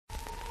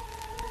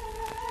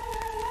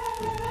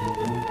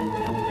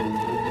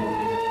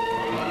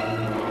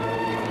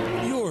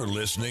You're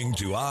listening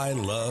to I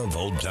Love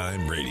Old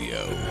Time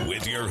Radio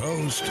with your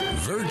host,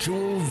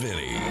 Virtual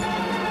Vinny.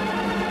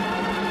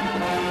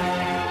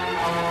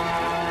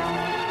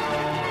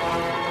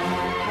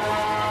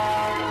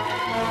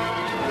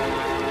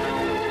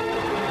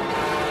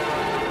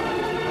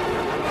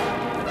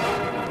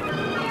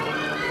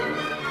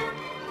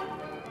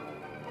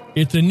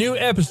 It's a new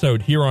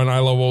episode here on I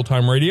Love Old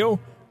Time Radio.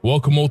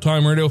 Welcome, Old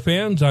Time Radio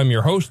fans. I'm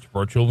your host,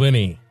 Virtual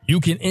Vinny. You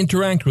can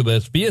interact with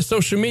us via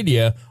social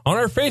media on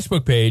our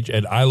Facebook page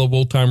at I Love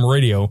Old Time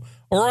Radio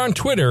or on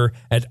Twitter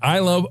at I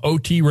Love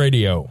OT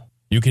Radio.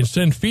 You can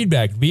send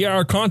feedback via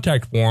our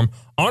contact form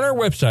on our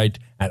website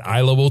at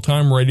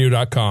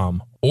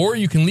iloveoldtimeradio.com, or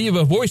you can leave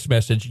a voice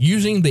message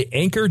using the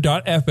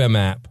Anchor.fm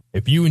app.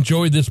 If you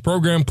enjoyed this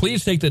program,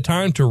 please take the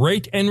time to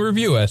rate and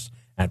review us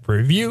at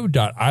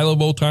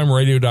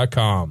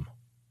review.iloveoldtimeradio.com.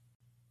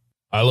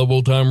 I Love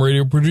Old Time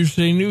Radio produces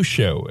a new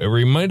show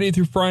every Monday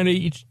through Friday,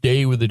 each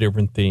day with a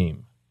different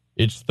theme.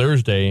 It's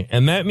Thursday,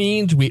 and that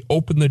means we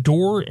open the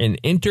door and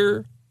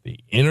enter the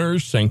inner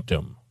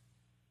sanctum.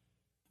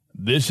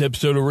 This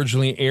episode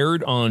originally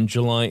aired on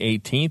July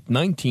 18th,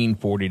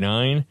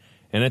 1949,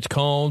 and it's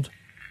called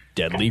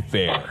Deadly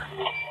Fair.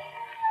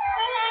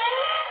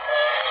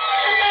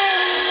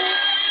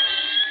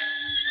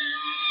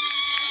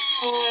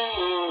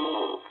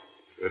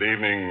 Good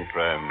evening,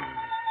 friends.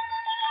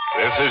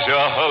 This is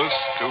your host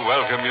to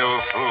welcome you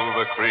through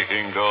the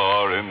creaking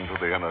door into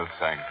the inner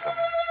sanctum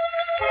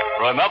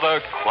for another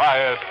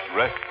quiet,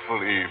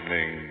 restful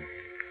evening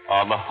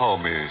on the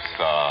homey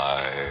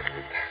side.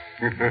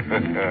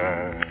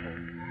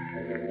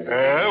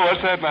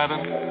 What's that,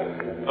 madam?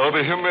 Oh,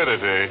 the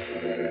humidity.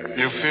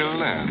 You feel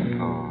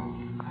limp. Oh.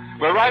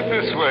 Well, right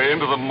this way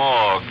into the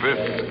morgue.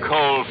 This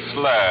cold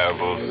slab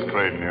will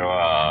straighten you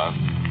out.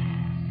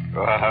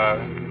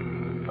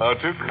 Oh,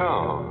 too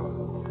cold.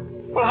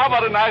 Well, how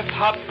about a nice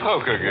hot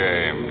poker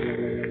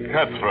game?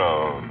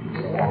 Cutthroat.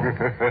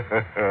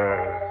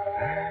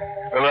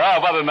 Well, how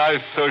about a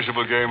nice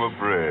sociable game of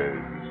bridge?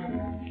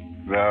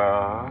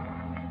 No?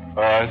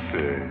 Oh, I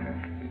see.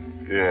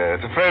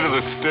 Yes, afraid of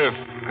the stiff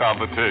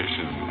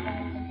competition.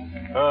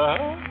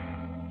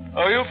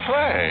 Oh, you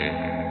play?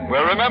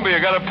 Well, remember,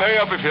 you got to pay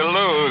up if you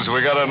lose.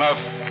 We got enough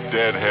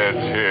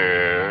deadheads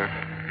here.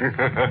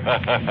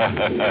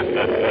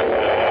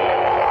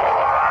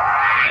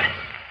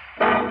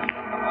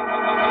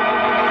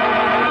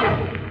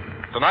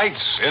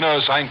 Tonight's Inner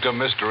Sanctum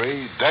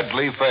mystery,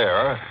 Deadly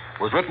Fair,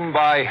 was written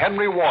by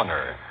Henry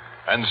Warner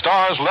and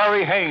stars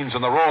Larry Haynes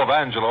in the role of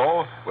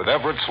Angelo with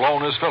Everett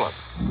Sloane as Philip.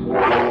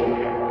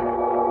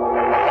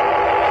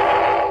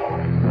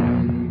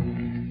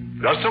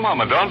 Just a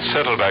moment. Don't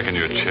settle back in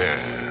your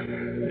chair.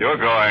 You're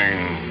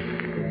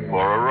going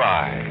for a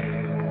ride.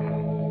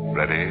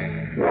 Ready?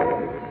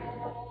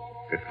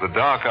 It's the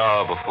dark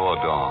hour before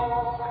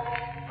dawn.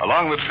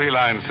 Along the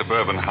tree-lined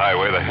suburban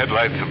highway, the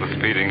headlights of the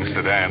speeding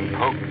sedan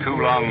poke two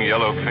long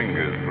yellow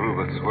fingers through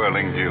the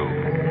swirling dew.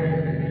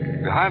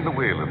 Behind the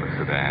wheel of the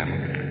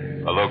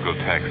sedan, a local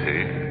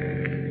taxi,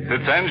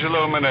 sits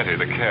Angelo Manetti,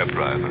 the cab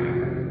driver,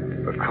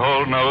 the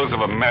cold nose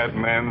of a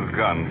madman's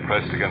gun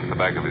pressed against the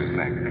back of his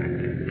neck,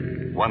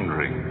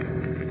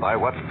 wondering by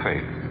what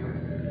fate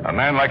a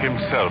man like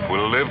himself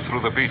will live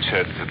through the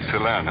beachheads at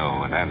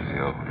Salerno and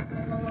Anzio,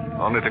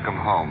 only to come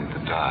home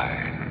to die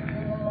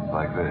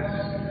like this.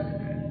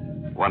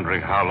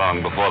 Wondering how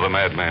long before the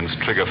madman's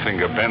trigger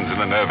finger bends in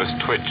a nervous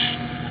twitch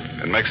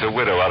and makes a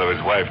widow out of his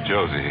wife,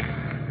 Josie,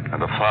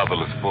 and a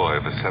fatherless boy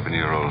of a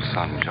 7-year-old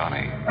son,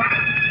 Johnny.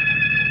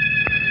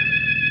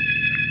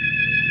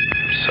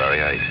 I'm sorry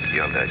I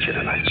yelled at you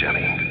tonight,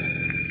 Johnny.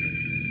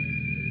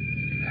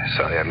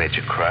 Sorry I made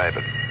you cry,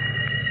 but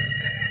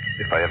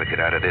if I ever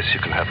get out of this, you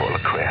can have all the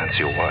crayons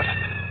you want.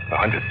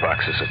 100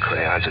 boxes of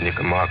crayons, and you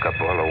can mark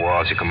up all the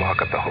walls. You can mark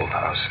up the whole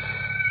house.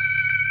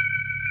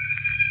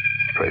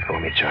 Pray for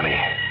me, Johnny.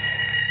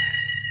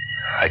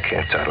 I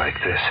can't die like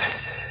this.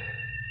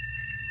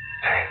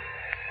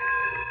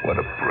 What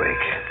a break.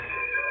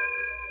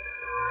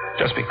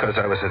 Just because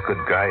I was a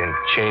good guy and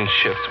changed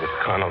shifts with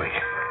Connolly.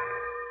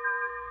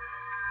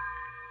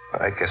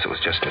 I guess it was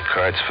just in the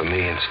cards for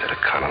me instead of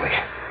Connolly.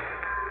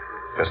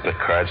 Just in the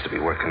cards to be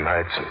working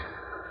nights and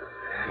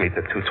meet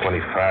the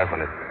 225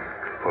 when it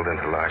pulled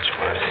into Larch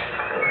Front.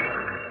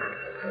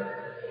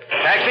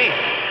 Taxi?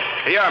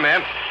 Here you are,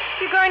 ma'am.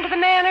 You going to the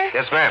manor?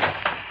 Yes, ma'am.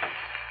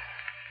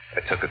 I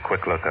took a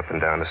quick look up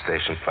and down the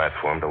station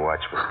platform to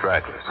watch for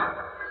stragglers.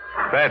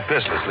 Bad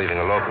business leaving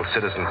a local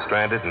citizen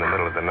stranded in the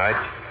middle of the night.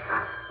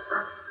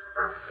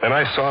 Then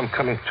I saw him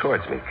coming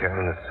towards me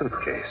carrying a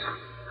suitcase.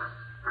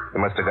 He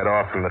must have got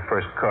off from the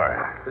first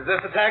car. Is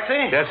this a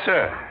taxi? Yes,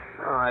 sir.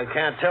 Oh, I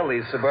can't tell.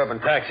 These suburban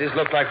taxis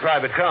look like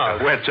private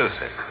cars. Where to,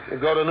 sir? You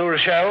go to New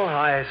Rochelle?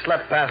 I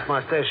slept past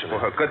my station.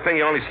 Well, good thing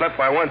you only slept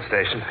by one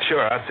station.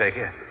 Sure, I'll take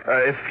you.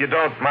 If you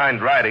don't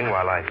mind riding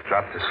while I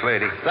drop this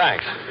lady.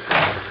 Thanks.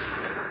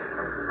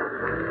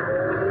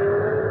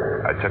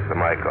 I took the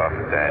mic off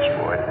the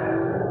dashboard.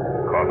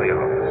 Called the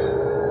office.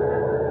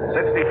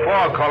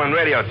 64, calling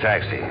radio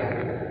taxi.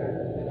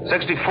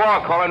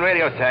 64, calling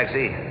radio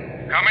taxi.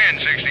 Come in,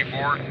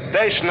 64.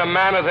 Station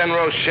Amana, then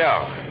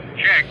Rochelle.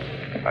 Check.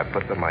 I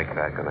put the mic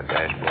back on the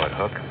dashboard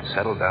hook and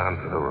settled down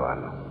for the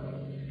run.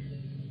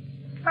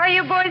 How are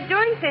you boys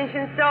doing since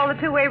you installed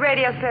the two-way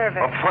radio service?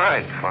 Oh,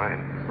 fine.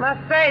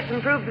 Must say, it's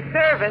improved the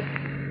service.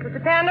 Was it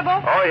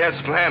dependable? Oh, yes,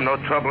 ma'am. No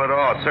trouble at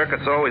all.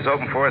 Circuit's always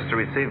open for us to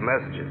receive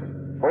messages.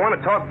 If I want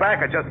to talk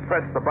back, I just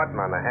press the button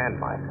on the hand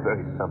mic.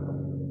 Very simple.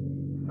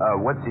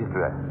 What's the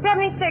address?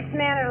 76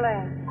 Manor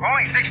Lane.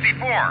 Calling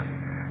 64.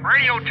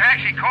 Radio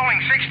taxi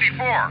calling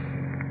 64.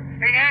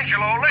 Hey,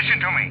 Angelo, listen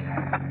to me.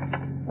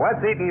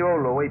 What's eating you,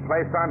 Louie?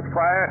 Place on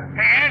fire?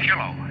 Hey,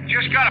 Angelo,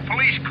 just got a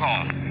police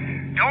call.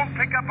 Don't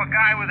pick up a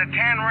guy with a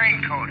tan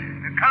raincoat.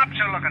 The cops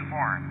are looking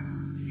for him.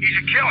 He's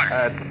a killer.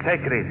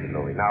 Take it easy,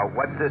 Louie. Now,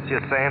 what's this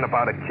you're saying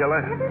about a killer?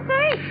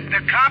 What's it?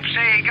 The cops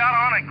say he got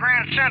on at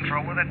Grand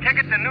Central with a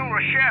ticket to New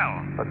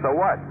Rochelle. So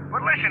what?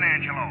 But listen,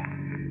 Angelo,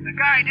 the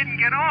guy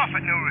didn't get off at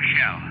New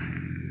Rochelle.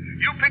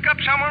 You pick up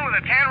someone with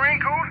a tan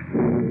raincoat?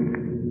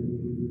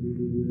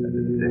 I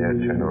didn't dare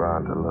turn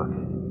around to look.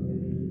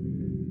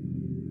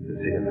 To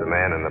see if the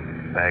man in the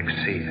back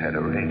seat had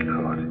a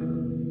raincoat.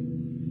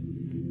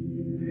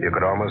 You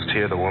could almost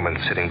hear the woman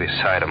sitting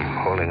beside him,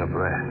 holding her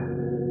breath.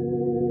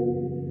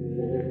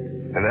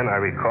 And then I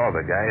recalled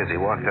the guy as he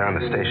walked down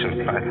the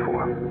station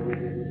platform.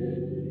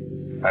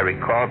 I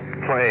recalled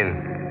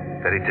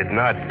plain that he did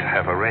not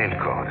have a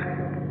raincoat,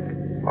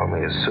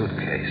 only a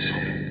suitcase.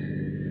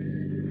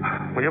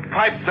 Will you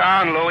pipe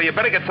down, Louie? You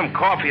better get some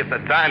coffee at the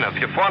diner. If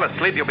you fall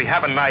asleep, you'll be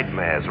having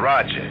nightmares.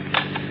 Roger.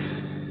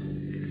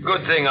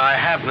 Good thing I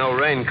have no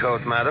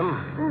raincoat, madam.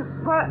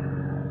 What?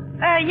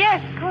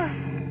 Yes, of course.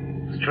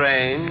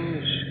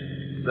 Strange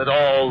that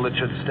all that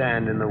should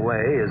stand in the way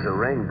is a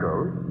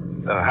raincoat.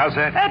 How's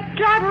that?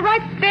 Driver,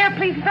 right there,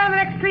 please, in front of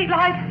the next street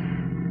light.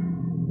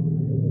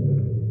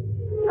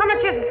 How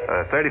much is it?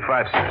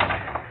 35 cents.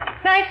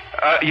 Thanks.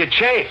 Your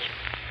change.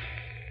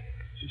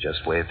 She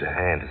just waved her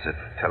hand as if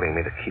telling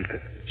me to keep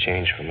it.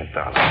 Change from $1.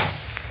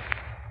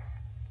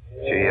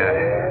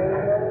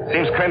 She,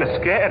 seems kind of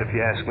scared, if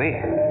you ask me.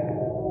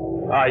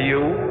 Are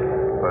you?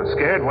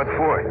 Scared? What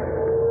for?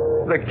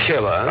 The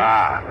killer.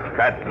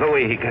 That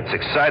Louie, he gets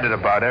excited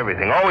about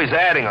everything, always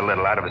adding a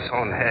little out of his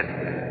own head.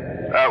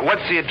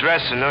 What's the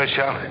address in North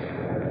Charlotte?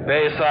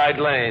 Bayside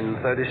Lane,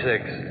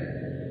 36.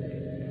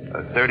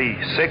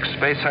 36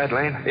 Bayside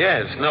Lane?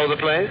 Yes, know the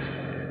place?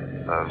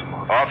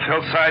 Off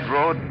Hillside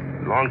Road,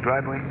 long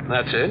driveway?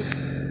 That's it.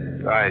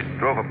 I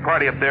drove a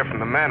party up there from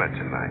the manor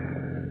tonight.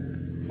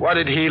 What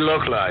did he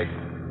look like?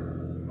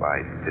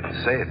 I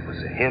didn't say it was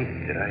a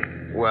hint, did I?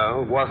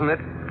 Well, wasn't it?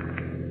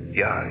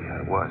 Yeah,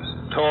 it was.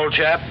 Tall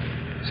chap,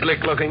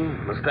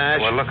 slick-looking,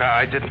 mustache? Well, look,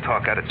 I didn't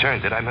talk out of turn,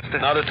 did I, mister?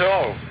 Not at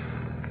all.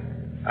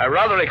 I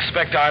rather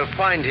expect I'll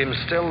find him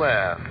still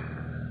there.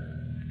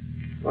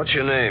 What's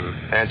your name?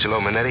 Angelo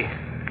Minetti.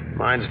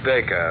 Mine's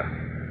Baker.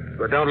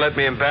 But don't let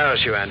me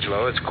embarrass you,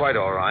 Angelo. It's quite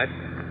all right.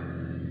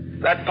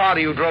 That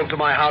party you drove to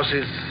my house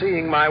is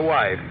seeing my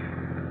wife.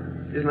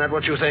 Isn't that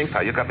what you think?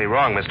 You got me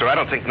wrong, mister. I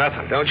don't think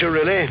nothing. Don't you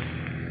really?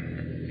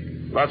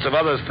 Lots of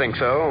others think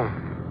so.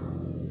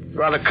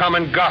 Rather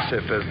common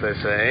gossip, as they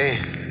say.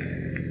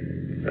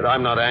 But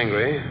I'm not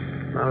angry.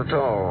 Not at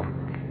all.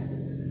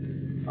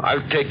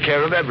 I'll take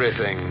care of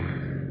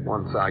everything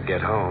once I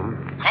get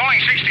home. Calling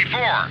 64.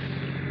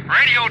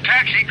 Radio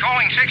taxi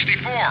calling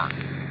 64.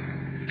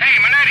 Hey,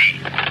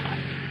 Minetti.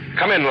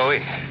 Come in,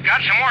 Louie.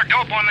 Got some more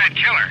dope on that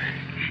killer.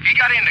 He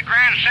got into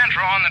Grand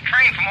Central on the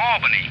train from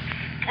Albany.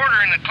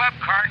 Porter in the club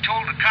car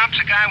told the cops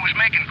a guy was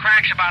making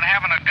cracks about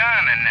having a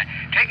gun and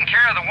taking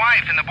care of the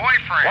wife and the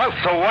boyfriend. Well,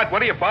 so what?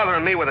 What are you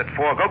bothering me with it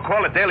for? Go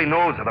call the Daily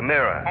News or the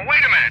Mirror. Well,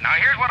 wait a minute. Now,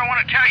 here's what I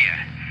want to tell you.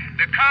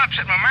 The cops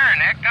at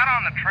Mamaroneck got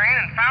on the train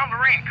and found the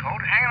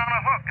raincoat hanging on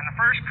a hook in the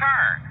first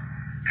car.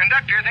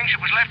 Conductor thinks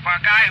it was left by a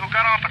guy who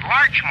got off at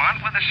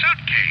Larchmont with a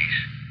suitcase.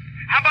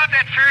 How about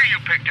that fare you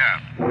picked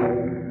up?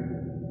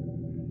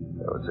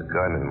 There was a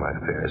gun in my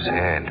fare's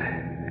hand.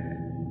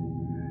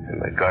 And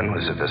the gun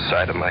was at the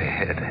side of my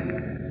head.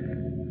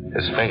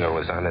 His finger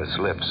was on his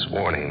lips,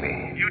 warning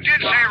me. You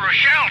did say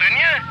Rochelle, didn't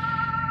you?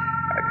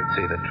 I could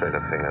see the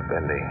trigger finger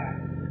bending.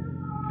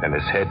 And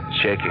his head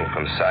shaking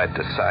from side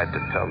to side to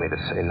tell me to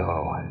say no.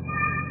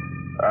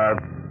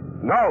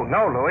 No,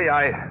 Louie.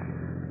 I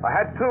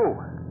had two.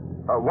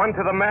 One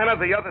to the manor,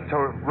 the other to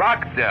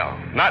Rockdale.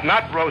 Not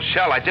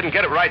Rochelle. I didn't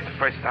get it right the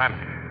first time.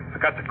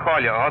 Forgot to call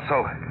you.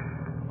 Also,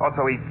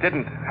 he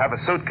didn't have a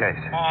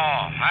suitcase.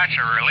 Oh, that's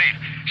a relief.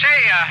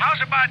 Say, how's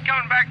about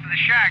coming back to the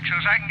shack so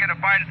I can get a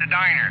bite at the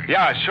diner?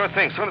 Yeah, sure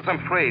thing. As soon as I'm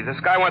free. This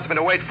guy wants me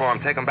to wait for him.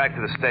 Take him back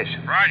to the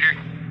station. Roger.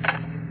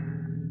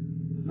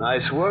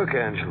 Nice work,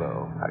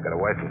 Angelo. I got a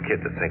wife and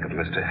kid to think of,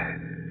 mister.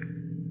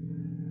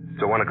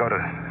 So want to go to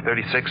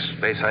 36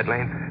 Bayside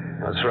Lane?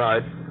 That's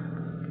right.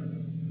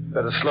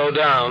 Better slow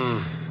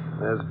down.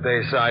 There's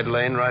Bayside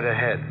Lane right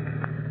ahead.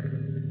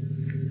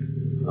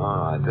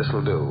 All right,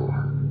 this'll do.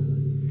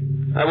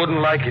 I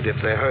wouldn't like it if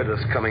they heard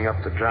us coming up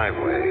the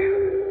driveway.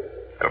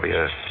 That'll be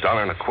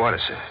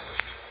 $1.25, sir.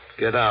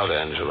 Get out,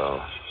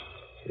 Angelo.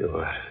 You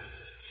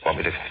want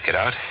me to get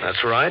out?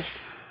 That's right.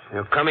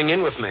 You're coming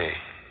in with me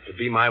to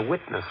be my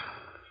witness.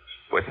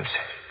 Witness?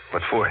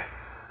 What for?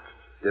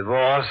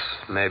 Divorce,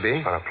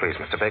 maybe. Oh, please,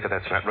 Mr. Baker,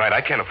 that's not right.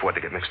 I can't afford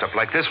to get mixed up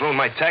like this. Ruin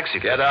my taxi.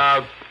 Get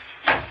out.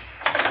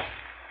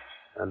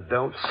 And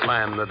don't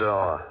slam the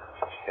door.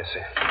 Yes,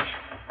 sir.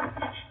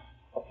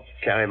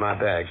 Carry my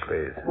bag,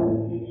 please.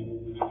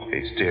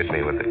 He steered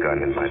me with the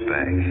gun in my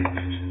bag.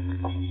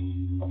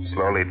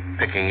 Slowly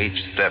picking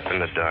each step in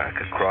the dark,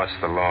 across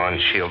the lawn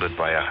shielded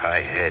by a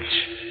high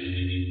hedge,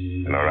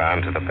 and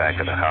around to the back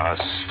of the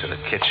house, to the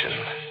kitchen.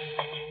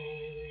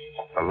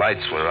 The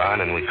lights were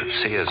on, and we could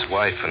see his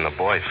wife and the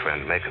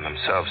boyfriend making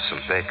themselves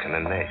some bacon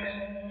and eggs.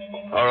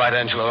 All right,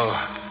 Angelo.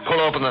 Pull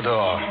open the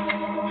door.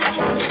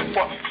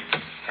 What?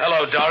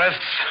 Hello, Doris.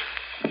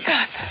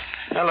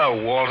 Hello,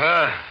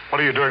 Walter.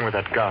 What are you doing with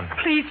that gun?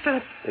 Please,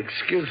 Philip.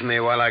 Excuse me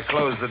while I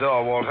close the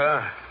door,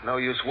 Walter. No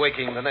use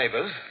waking the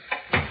neighbors.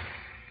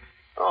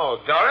 Oh,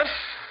 Doris,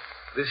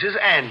 this is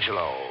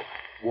Angelo.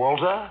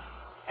 Walter,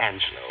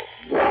 Angelo.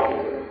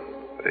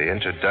 The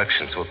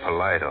introductions were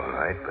polite, all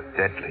right, but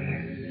deadly.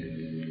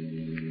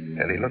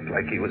 And he looked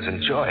like he was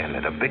enjoying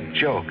it, a big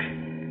joke.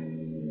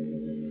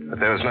 But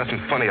there was nothing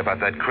funny about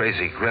that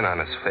crazy grin on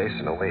his face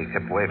and the way he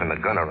kept waving the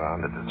gun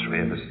around at the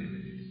three of us.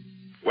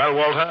 Well,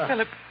 Walter?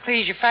 Philip,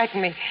 please, you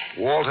frighten me.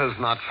 Walter's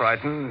not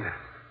frightened.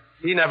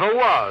 He never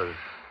was.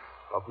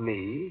 Of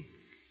me.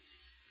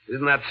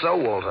 Isn't that so,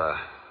 Walter?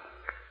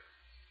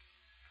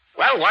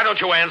 Well, why don't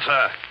you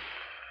answer?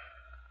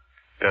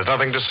 There's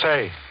nothing to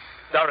say.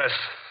 Doris,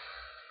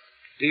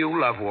 do you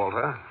love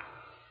Walter?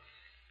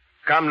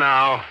 Come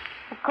now.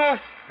 Of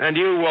course. And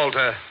you,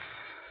 Walter,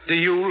 do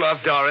you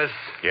love Doris?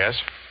 Yes?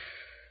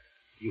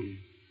 You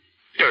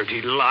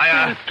dirty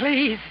liar. Philip,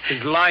 please.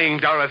 He's lying,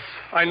 Doris.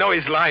 I know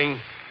he's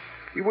lying.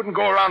 He wouldn't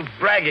go around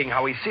bragging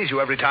how he sees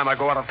you every time I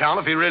go out of town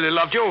if he really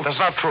loved you. That's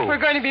not true. We're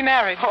going to be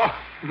married. Oh,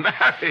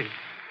 married?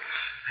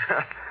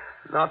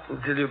 Not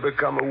until you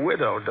become a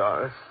widow,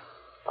 Doris.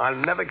 I'll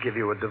never give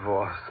you a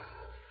divorce.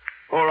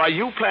 Or are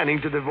you planning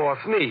to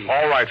divorce me?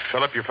 All right,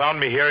 Philip, you found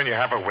me here and you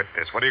have a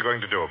witness. What are you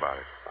going to do about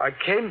it? I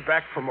came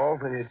back from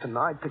Albany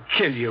tonight to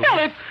kill you.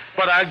 Philip!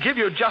 But I'll give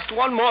you just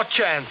one more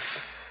chance.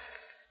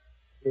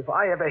 If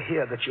I ever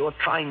hear that you're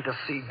trying to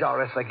see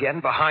Doris again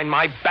behind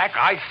my back,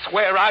 I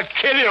swear I'll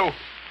kill you.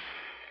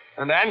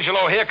 And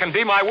Angelo here can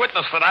be my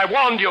witness that I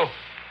warned you.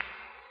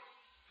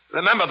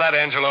 Remember that,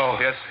 Angelo.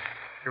 Yes,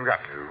 you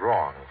got me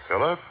wrong,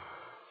 Philip.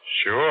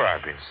 Sure,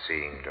 I've been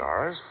seeing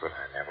Doris, but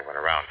I never went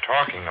around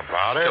talking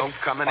about it. Don't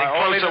come any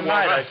Only closer,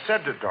 tonight Walter. I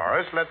said to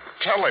Doris, let's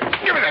tell him.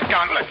 Give me that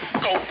gun. Let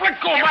go.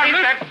 Let go of Give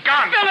me that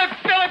gun.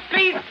 Philip,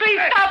 please,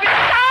 stop it.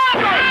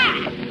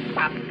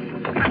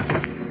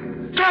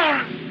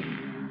 Stop!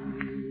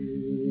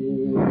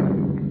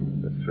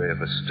 The three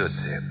of us stood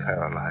there,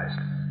 paralyzed,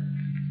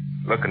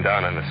 looking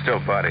down on the still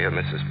body of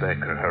Mrs.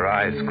 Baker, her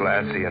eyes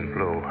glassy and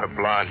blue, her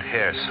blonde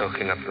hair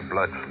soaking up the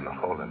blood from the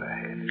hole in her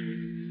head.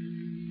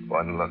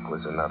 One look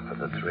was enough for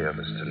the three of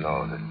us to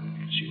know that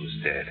she was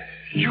dead.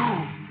 You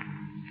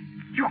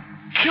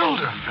killed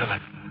her,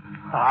 Philip.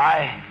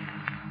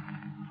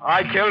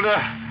 I killed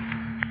her?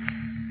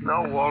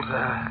 No,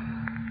 Walter.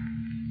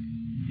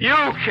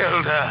 You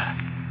killed her.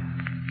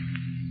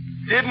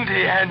 Didn't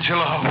he,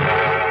 Angelo?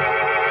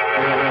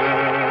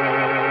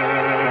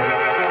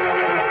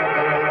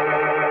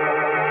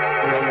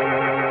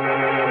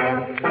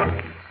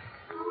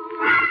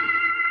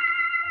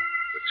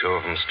 The two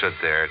of them stood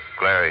there,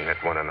 glaring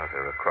at one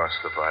another across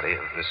the body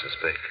of Mrs.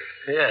 Baker.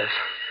 Yes.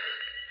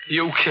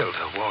 You killed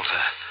her,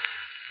 Walter.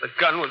 The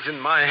gun was in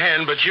my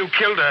hand, but you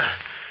killed her.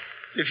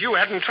 If you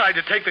hadn't tried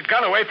to take the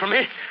gun away from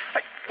me...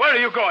 Where are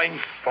you going?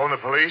 Phone the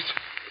police?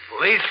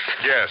 Police?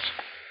 Yes.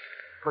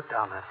 Put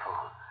down that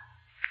phone.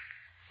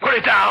 Put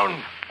it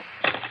down!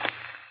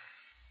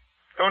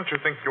 Don't you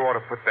think you ought to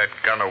put that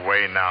gun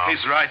away now?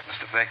 He's right,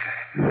 Mr. Baker.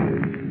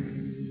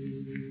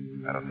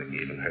 I don't think he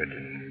even heard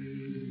me.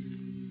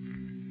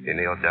 He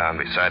kneeled down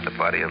beside the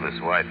body of his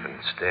wife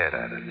and stared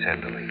at her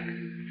tenderly.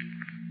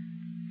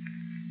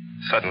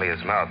 Suddenly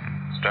his mouth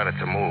started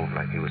to move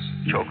like he was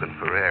choking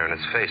for air, and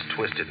his face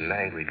twisted in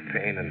angry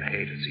pain and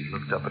hate as he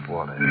looked up at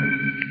Walter.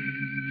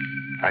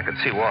 I could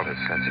see Walter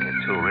sensing it,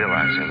 too,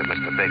 realizing that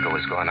Mr. Baker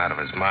was going out of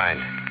his mind.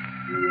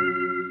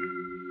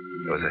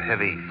 There was a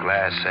heavy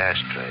glass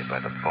ashtray by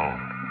the phone.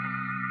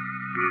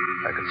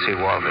 I could see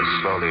Walter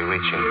slowly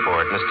reaching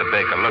for it. Mr.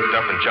 Baker looked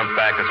up and jumped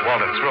back as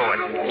Walter threw it.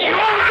 You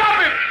won't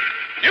stop him!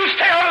 You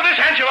stay out of this,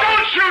 Angelo!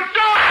 Don't shoot!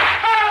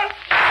 Don't!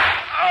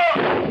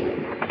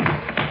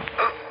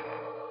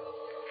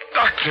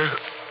 Doctor!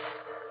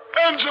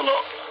 Angelo!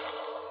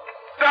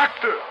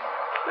 Doctor!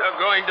 You're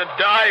going to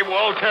die,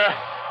 Walter.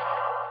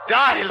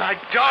 Die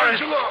like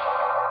Doris. Angelo!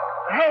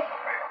 Help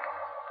me.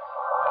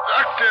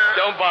 Doctor!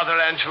 Don't bother,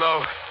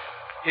 Angelo.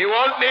 He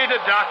won't need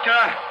a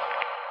doctor.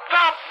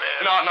 Stop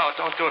it! No,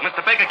 don't do it.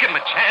 Mr. Baker, give him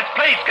a chance.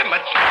 Please, give him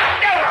a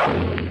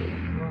chance.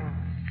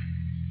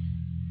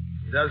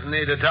 He doesn't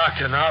need a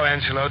doctor now,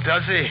 Angelo,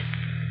 does he?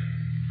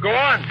 Go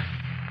on.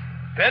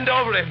 Bend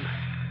over him.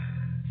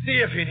 See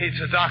if he needs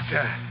a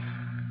doctor.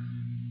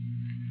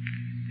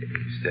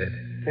 He's dead.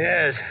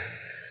 Yes.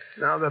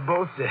 Now they're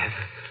both dead.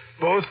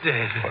 Both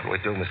dead. What do we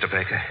do, Mr.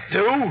 Baker?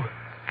 Do?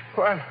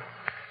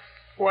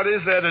 What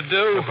is there to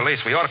do? The police.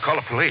 We ought to call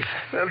the police.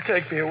 They'll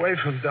take me away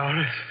from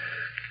Doris.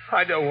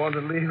 I don't want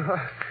to leave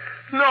her.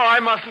 No, I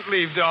mustn't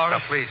leave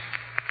Doris. No, please.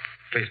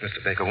 Please,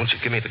 Mr. Baker, won't you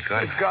give me the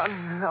gun? The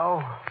gun?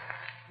 No.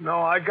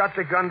 No, I got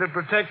the gun to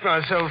protect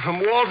myself from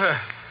Walter.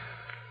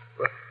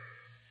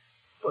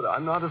 But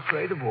I'm not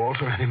afraid of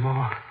Walter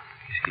anymore.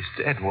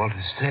 He's dead.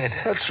 Walter's dead.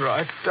 That's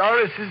right.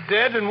 Doris is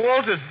dead and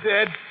Walter's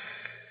dead.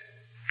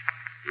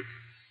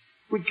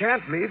 We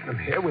can't leave them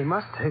here. We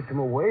must take them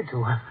away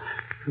to a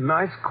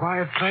nice,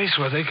 quiet place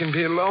where they can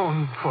be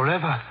alone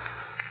forever.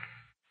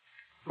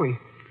 We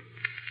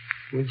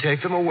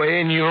take them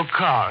away in your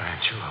car,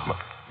 Angelo.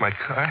 My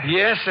car?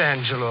 Yes,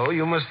 Angelo.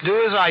 You must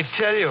do as I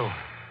tell you.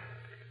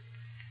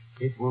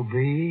 It will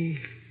be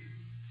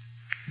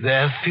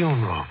their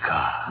funeral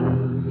car.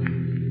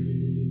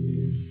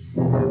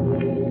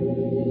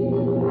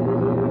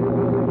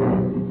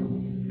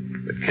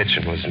 The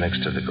kitchen was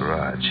next to the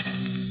garage.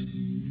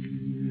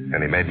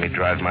 And he made me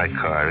drive my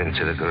car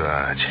into the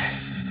garage.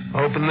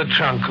 Open the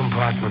trunk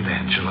compartment,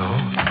 Angelo.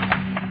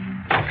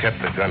 He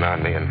kept the gun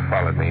on me and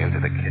followed me into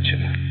the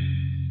kitchen.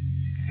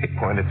 He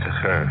pointed to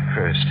her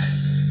first.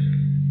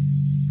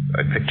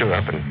 I picked her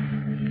up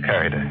and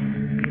carried her.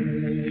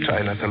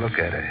 Tried not to look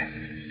at her.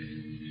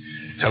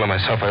 Telling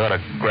myself I ought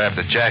to grab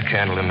the jack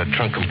handle in the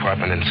trunk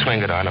compartment and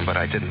swing it on him, but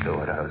I didn't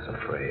do it. I was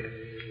afraid.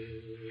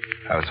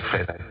 I was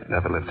afraid I'd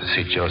never live to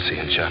see Josie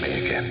and Johnny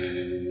again.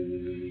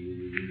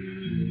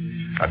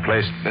 I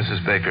placed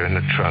Mrs. Baker in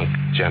the trunk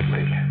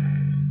gently.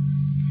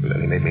 And then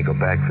he made me go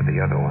back for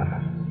the other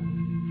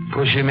one.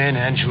 Push him in,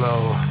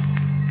 Angelo.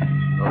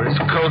 Or his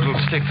coat will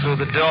stick through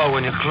the door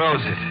when you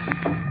close it.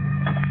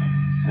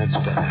 That's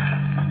better.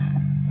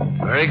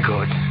 Very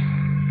good.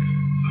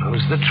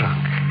 Close the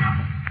trunk.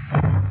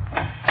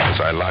 As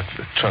I locked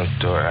the trunk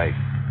door, I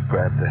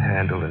grabbed the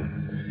handle and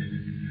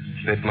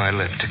bit my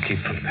lip to keep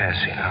from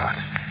passing out.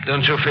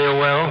 Don't you feel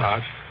well?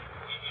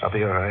 I'll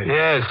be all right.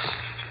 Yes.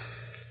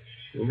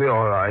 You'll be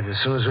all right as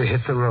soon as we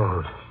hit the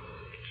road.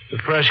 The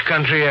fresh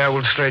country air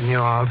will straighten you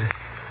out.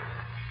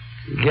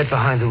 Get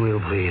behind the wheel,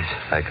 please.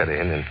 I got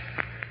in and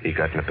he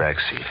got in the back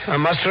seat. I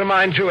must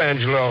remind you,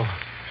 Angelo.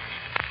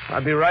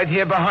 I'll be right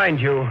here behind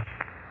you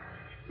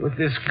with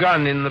this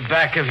gun in the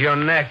back of your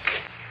neck.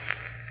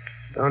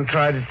 Don't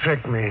try to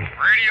trick me.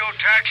 Radio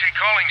taxi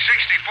calling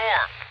 64.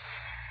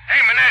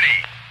 Hey,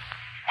 Minetti.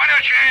 Why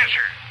don't you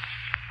answer?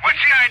 What's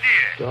the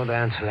idea? Don't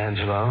answer,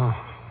 Angelo.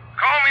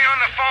 Call me on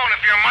the phone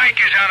if your mic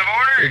is out of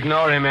order.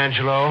 Ignore him,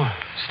 Angelo.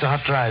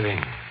 Stop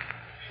driving.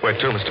 Where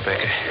to, Mr.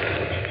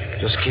 Baker?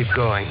 Just keep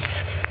going.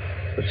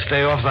 But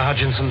stay off the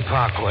Hutchinson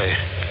Parkway.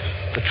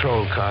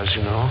 Patrol cars,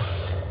 you know.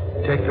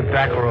 Take the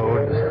back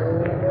roads.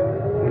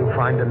 You'll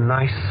find a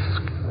nice,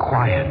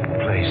 quiet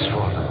place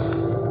for them.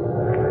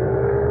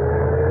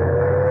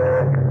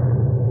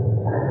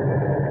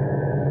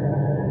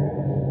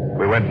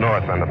 We went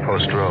north on the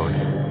post road.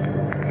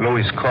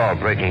 Louis' call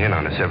breaking in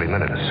on us every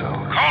minute or so.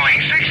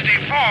 Calling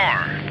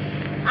 64.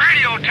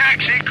 Radio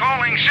taxi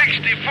calling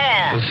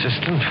 64.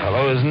 Persistent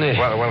fellow, isn't he?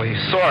 Well,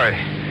 he's sorry.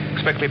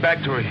 Expect me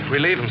back to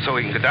relieve him so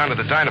he can go down to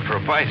the diner for a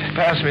bite.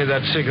 Pass me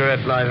that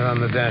cigarette lighter on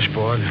the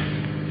dashboard.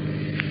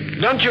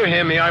 Don't you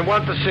hear me? I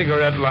want the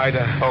cigarette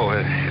lighter. Oh,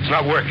 it's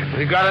not working.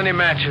 You got any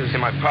matches?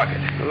 In my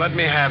pocket. Well, let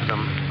me have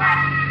them.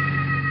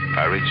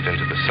 I reached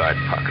into the side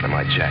pocket of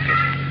my jacket,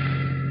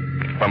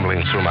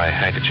 fumbling through my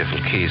handkerchief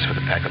and keys for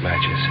the pack of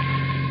matches.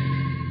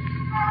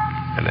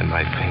 And then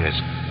my fingers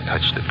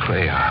touched the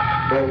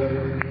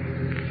crayon.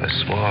 A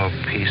small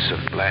piece of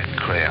black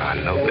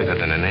crayon, no bigger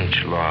than an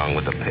inch long,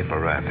 with the paper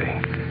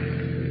wrapping.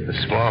 The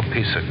small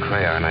piece of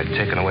crayon I'd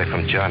taken away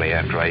from Johnny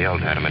after I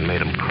yelled at him and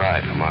made him cry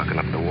for marking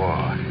up the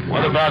wall.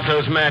 What about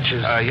those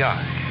matches? Yeah.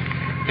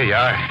 Here you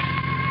are.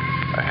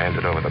 I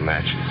handed over the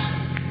matches.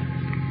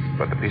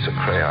 But the piece of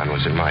crayon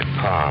was in my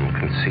palm,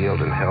 concealed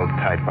and held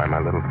tight by my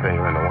little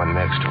finger and the one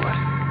next to it.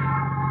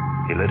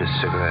 He lit his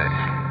cigarette.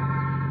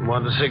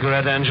 Want a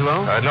cigarette,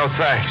 Angelo? No,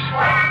 thanks.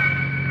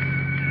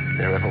 If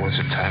there ever was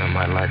a time in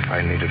my life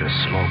I needed a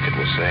smoke, it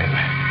was then.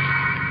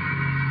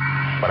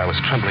 But I was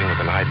trembling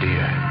with an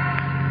idea.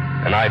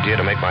 An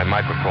idea to make my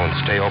microphone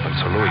stay open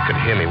so Louis could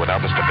hear me without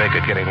Mr.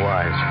 Baker getting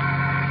wise.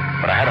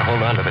 But I had to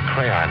hold on to the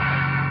crayon.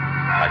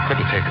 I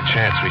couldn't take a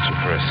chance reaching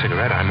for a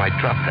cigarette. I might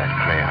drop that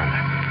crayon.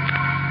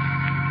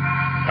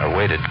 I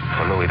waited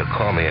for Louis to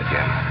call me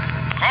again.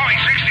 Calling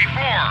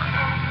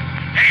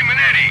 64. Hey,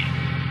 Minetti.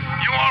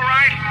 You all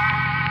right?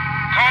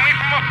 Call me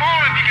from a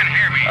phone if you can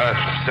hear me.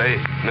 Say,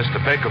 Mr.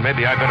 Baker,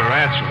 maybe I better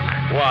answer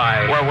him.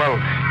 Why? Well,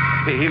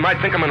 he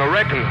might think I'm in a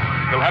wreck and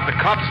he'll have the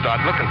cops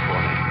start looking for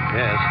me.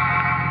 Yes.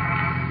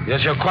 Yes,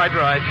 you're quite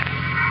right.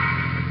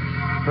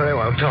 Very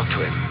well, talk to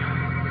him.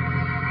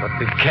 But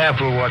be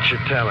careful what you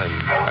tell him.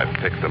 I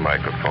picked the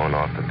microphone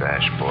off the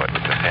dashboard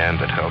with the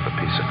hand that held the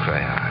piece of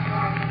crayon.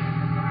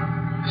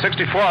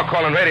 64,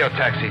 calling radio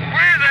taxi.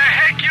 Where the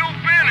heck you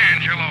been,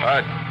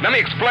 Angelo? Let me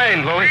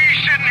explain, Louie.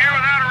 He's sitting here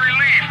without a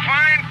relief.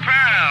 Fine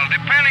pal,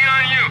 depending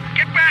on you.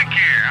 Get back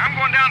here. I'm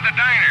going down to the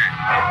diner.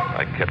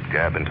 I kept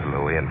gabbing to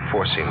Louie and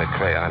forcing the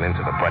crayon into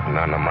the button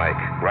on the mic,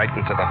 right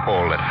into the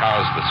hole that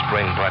housed the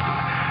spring button,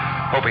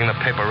 hoping the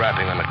paper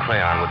wrapping on the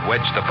crayon would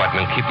wedge the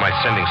button and keep my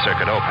sending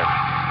circuit open.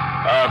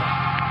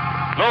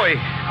 Louie,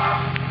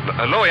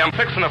 I'm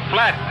fixing a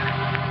flat.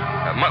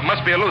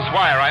 Must be a loose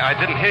wire. I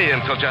didn't hear you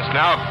until just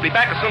now. Be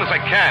back as soon as I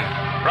can.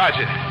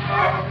 Roger.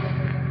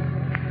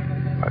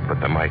 I put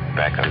the mic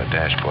back on the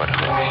dashboard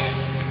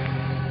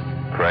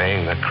hook,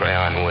 praying the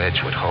crayon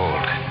wedge would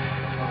hold.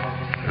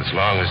 As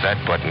long as that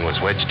button was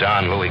wedged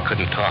on, Louie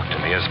couldn't talk to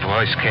me. As the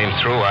voice came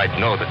through, I'd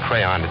know the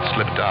crayon had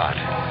slipped out.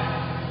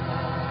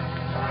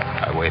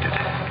 I waited.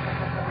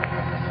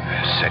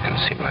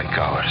 Seconds seemed like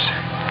hours.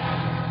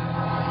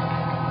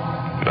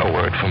 No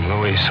word from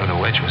Louie, so the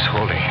wedge was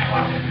holding.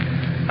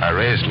 I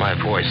raised my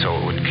voice so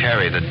it would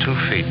carry the 2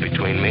 feet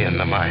between me and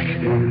the mic.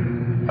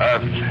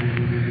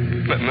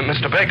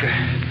 Mr. Baker,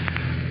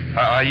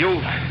 are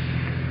you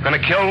gonna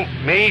kill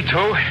me,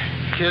 too?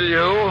 Kill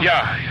you?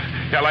 Yeah,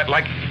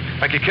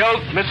 like you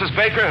killed Mrs.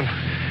 Baker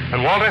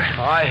and Walter?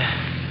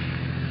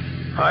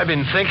 I've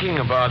been thinking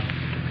about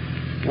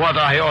what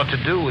I ought to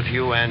do with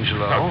you,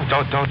 Angelo. Oh,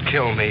 don't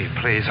kill me,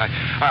 please.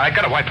 I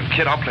got a wife and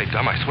kid. I'll play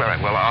dumb. I swear I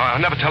will. I'll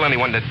never tell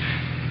anyone that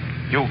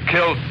you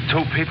killed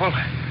 2 people.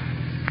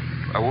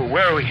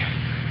 Where are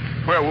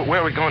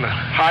we going to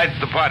hide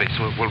the bodies?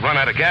 We'll run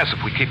out of gas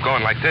if we keep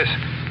going like this.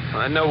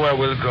 I know where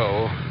we'll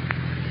go.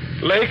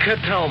 Lake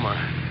Hatoma.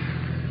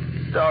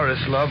 Doris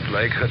loved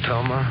Lake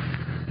Hatoma.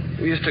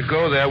 We used to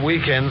go there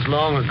weekends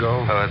long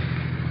ago.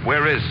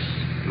 Where is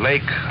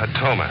Lake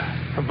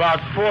Hatoma? About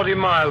 40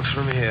 miles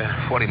from here.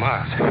 40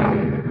 miles?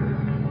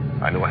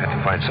 I knew I had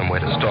to find some way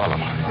to stall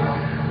them.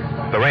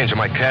 The range of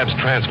my cab's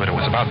transmitter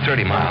was about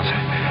 30 miles.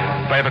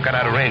 If I ever got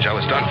out of range, I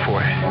was done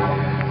for.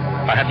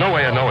 I had no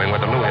way of knowing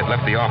whether Louie had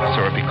left the office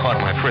or if he caught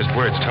my first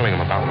words telling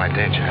him about my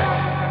danger.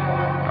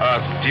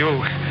 Do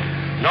you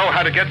know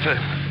how to get to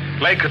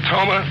Lake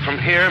Hatoma from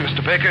here,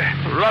 Mr. Baker?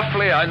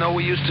 Roughly, I know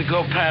we used to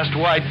go past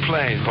White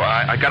Plains. Well,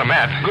 I got a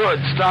map.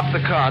 Good. Stop the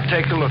car.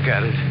 Take a look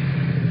at it.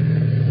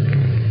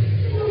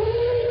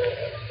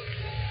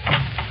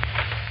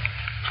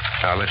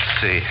 Now, let's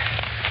see.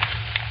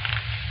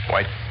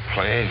 White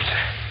Plains.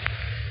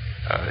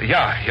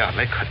 Yeah,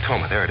 Lake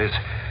Hatoma. There it is.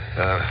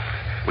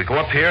 We go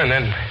up here and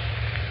then...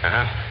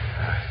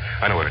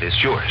 I know where it is.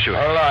 Sure.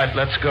 All right,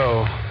 let's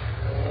go.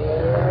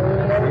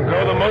 We'll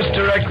go the most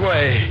direct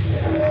way.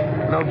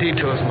 No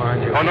detours,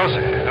 mind you. Oh, no,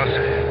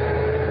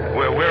 sir.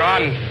 We're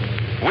on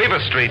Weaver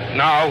Street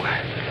now.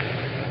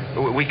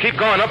 We keep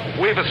going up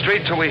Weaver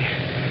Street till we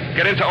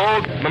get into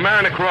Old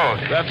Mamaroneck Road.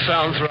 That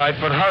sounds right,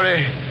 but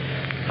hurry.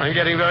 I'm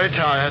getting very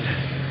tired.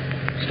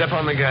 Step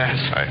on the gas.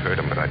 I heard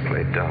him, but I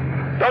played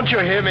dumb. Don't you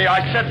hear me?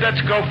 I said let's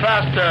go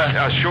faster.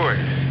 Yeah, sure.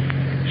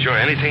 Sure,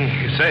 anything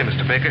you say,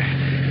 Mr. Baker.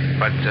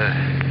 But,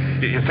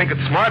 you think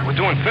it's smart? We're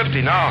doing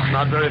 50 now.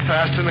 Not very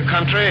fast in the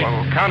country.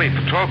 Well, county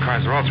patrol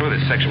cars are all through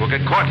this section. We'll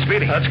get caught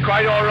speeding. That's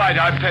quite all right.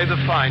 I pay the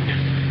fine.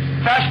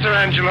 Faster,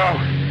 Angelo.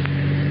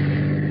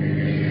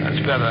 That's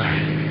better.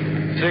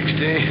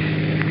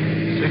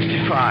 60,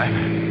 65,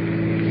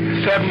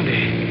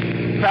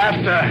 70.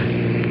 Faster.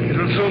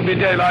 It'll soon be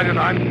daylight, and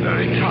I'm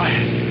very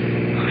tired.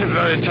 I'm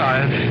very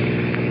tired.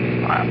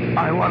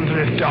 I wonder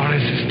if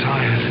Doris is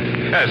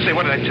tired. Say,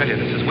 what did I tell you?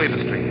 This is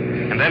Weaver Street.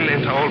 And then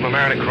into Old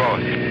Mamaroneck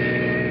Road.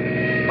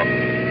 Oh.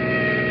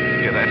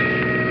 Hear that?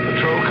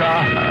 Patrol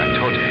car? I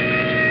told you.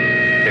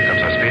 Here comes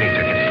our speeding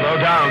ticket.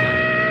 Slow down.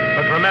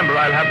 But remember,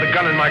 I'll have the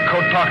gun in my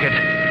coat pocket.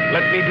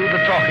 Let me do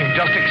the talking.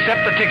 Just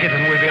accept the ticket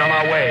and we'll be on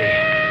our way.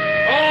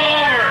 All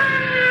over!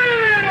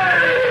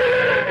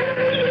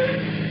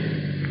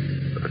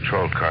 The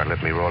patrol car let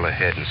me roll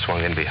ahead and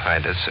swung in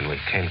behind us, and we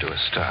came to a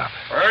stop.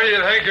 Where do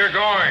you think you're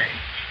going?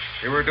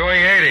 You were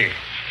doing 80.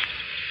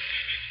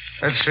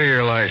 Let's see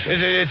your license.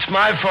 It's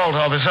my fault,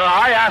 officer.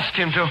 I asked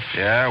him to.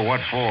 Yeah,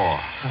 what for?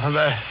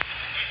 Well,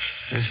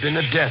 there's been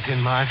a death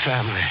in my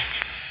family.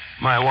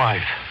 My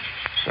wife.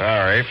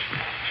 Sorry.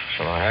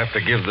 So I have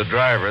to give the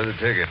driver the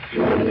ticket.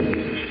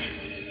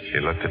 He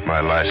looked at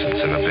my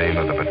license in the beam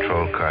of the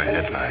patrol car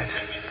headlight.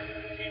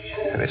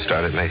 And he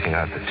started making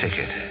out the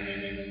ticket.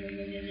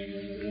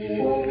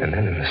 And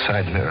then in the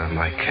side mirror of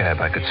my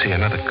cab, I could see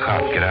another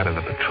cop get out of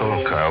the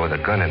patrol car with a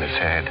gun in his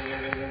hand.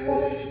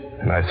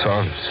 And I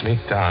saw him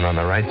sneak down on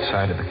the right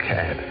side of the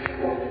cab.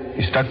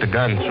 He stuck the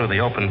gun through the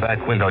open back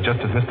window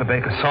just as Mr.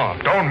 Baker saw him.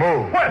 Don't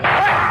move.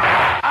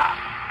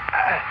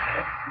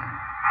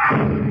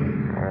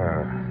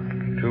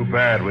 Too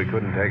bad we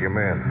couldn't take him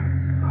in.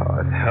 Oh,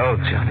 it held,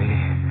 Johnny.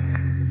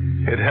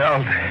 It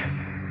held.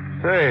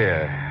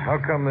 Say, how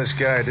come this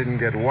guy didn't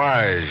get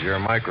wise? Your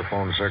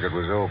microphone circuit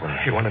was open.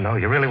 You want to know?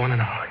 You really want to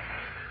know?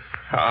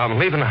 I'm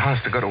leaving the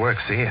house to go to work,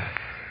 see?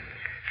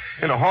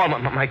 In the hall,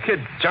 my kid,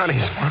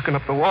 Johnny's marking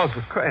up the walls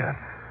with crayon.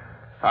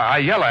 I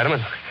yell at him,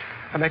 and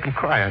I make him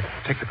cry. I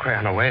take the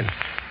crayon away, and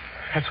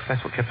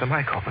that's what kept the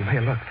mic open.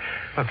 Here,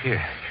 look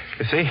here.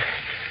 You see?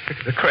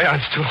 The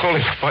crayon's still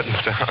holding the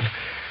buttons down.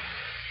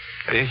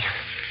 Hey,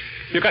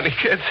 you got any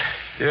kids?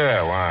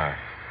 Yeah, why?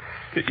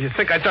 You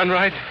think I done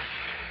right?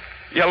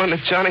 Yelling at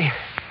Johnny?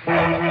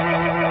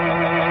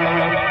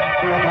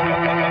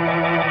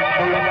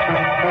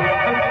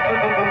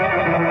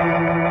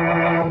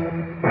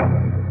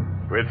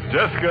 Which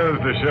just goes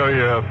to show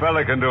you a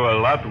fella can do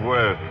a lot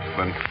worse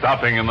than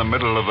stopping in the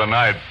middle of the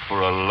night for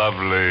a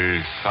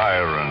lovely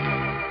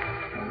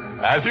siren.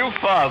 As you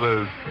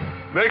fathers,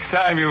 next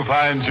time you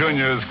find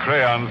Junior's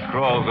crayon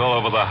scrawls all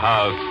over the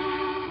house,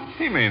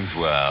 he means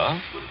well.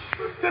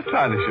 Just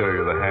trying to show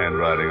you the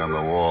handwriting on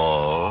the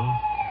wall.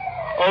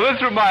 Oh,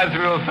 this reminds me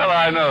of a fella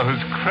I know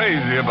who's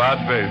crazy about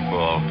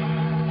baseball.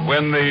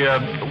 When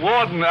the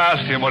warden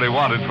asked him what he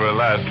wanted for a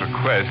last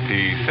request,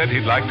 he said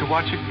he'd like to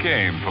watch a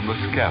game from the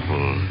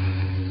scaffold.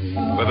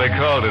 But they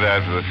called it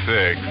after the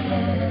sixth,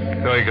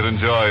 so he could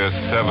enjoy a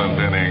seventh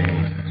inning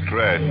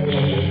stretch.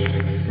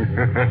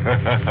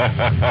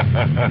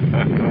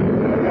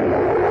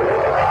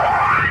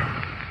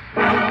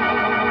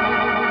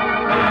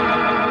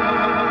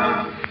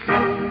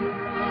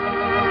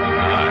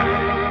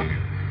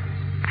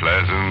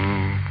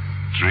 Pleasant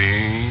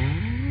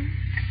dream.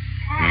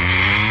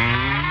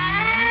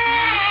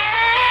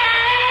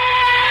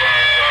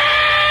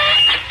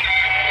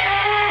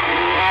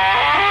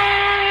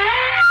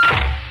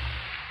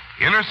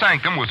 Inner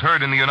Sanctum was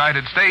heard in the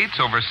United States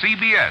over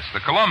CBS, the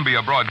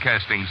Columbia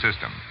Broadcasting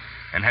System,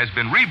 and has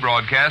been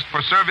rebroadcast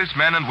for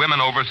servicemen and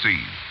women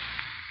overseas.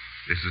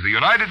 This is the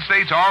United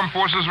States Armed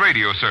Forces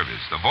Radio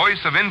Service, the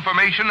voice of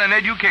information and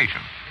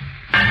education.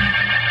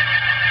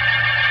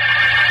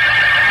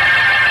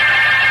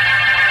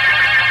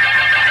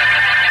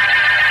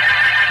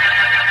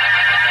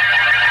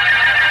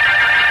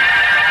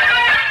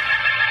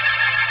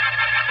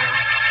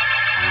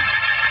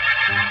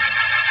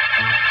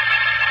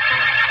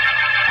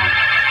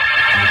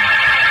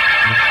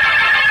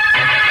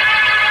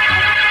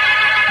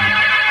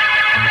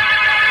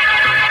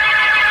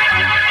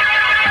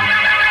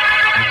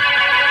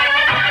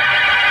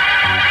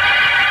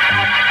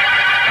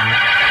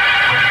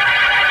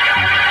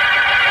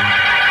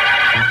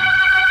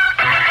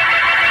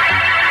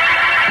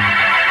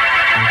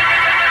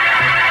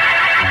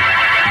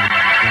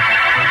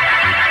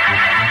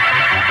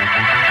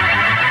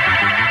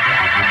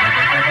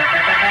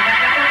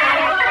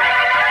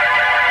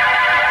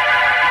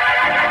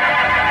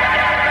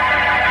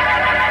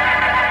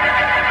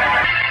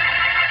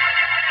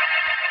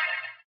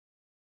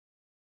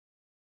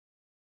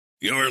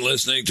 You're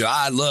listening to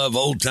I Love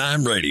Old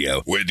Time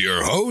Radio with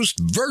your host,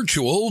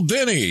 Virtual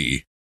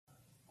Vinny.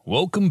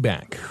 Welcome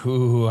back.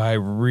 Ooh, I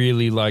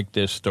really like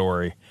this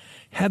story.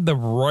 Had the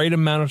right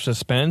amount of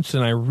suspense,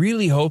 and I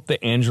really hoped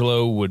that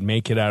Angelo would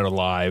make it out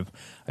alive.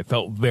 I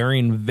felt very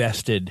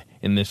invested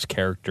in this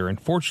character,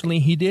 and fortunately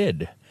he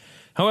did.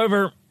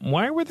 However,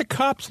 why were the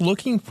cops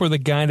looking for the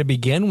guy to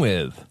begin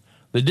with?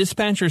 The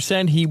dispatcher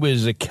said he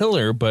was a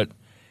killer, but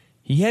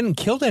he hadn't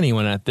killed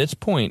anyone at this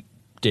point,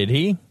 did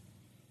he?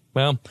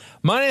 Well,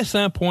 minus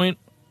that point,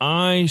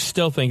 I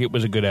still think it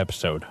was a good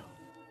episode.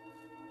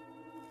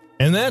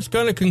 And that's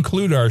going to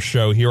conclude our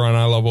show here on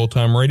I Love Old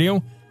Time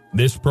Radio.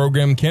 This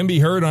program can be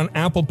heard on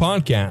Apple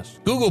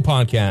Podcasts, Google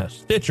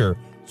Podcasts, Stitcher,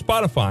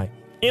 Spotify,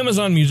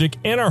 Amazon Music,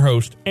 and our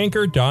host,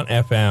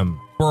 Anchor.fm.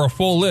 For a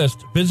full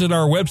list, visit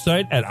our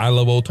website at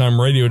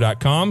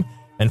iloveoldtimeradio.com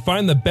and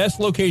find the best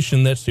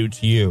location that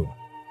suits you.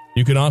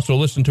 You can also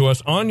listen to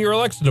us on your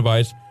Alexa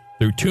device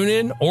through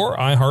TuneIn or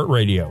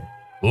iHeartRadio.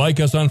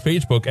 Like us on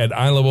Facebook at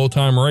I Love Old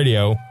Time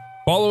Radio.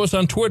 Follow us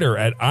on Twitter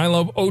at I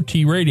Love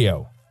OT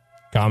Radio.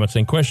 Comments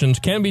and questions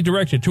can be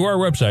directed to our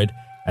website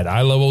at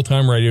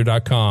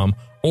iloveoldtimeradio.com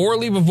or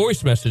leave a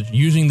voice message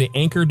using the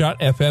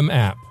Anchor.fm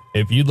app.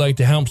 If you'd like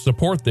to help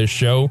support this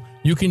show,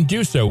 you can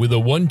do so with a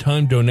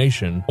one-time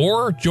donation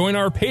or join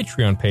our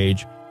Patreon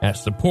page at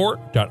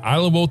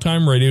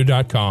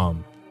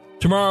support.iloveoldtimeradio.com.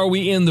 Tomorrow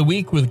we end the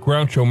week with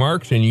Groucho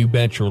Marx and You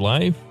Bet Your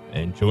Life.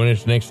 And join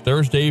us next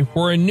Thursday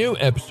for a new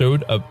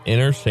episode of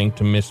Inner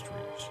Sanctum Mysteries.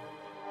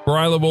 For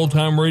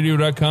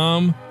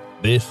iloveoldtimeradio.com,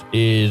 this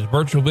is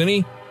Virtual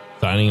Vinny,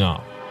 signing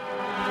off.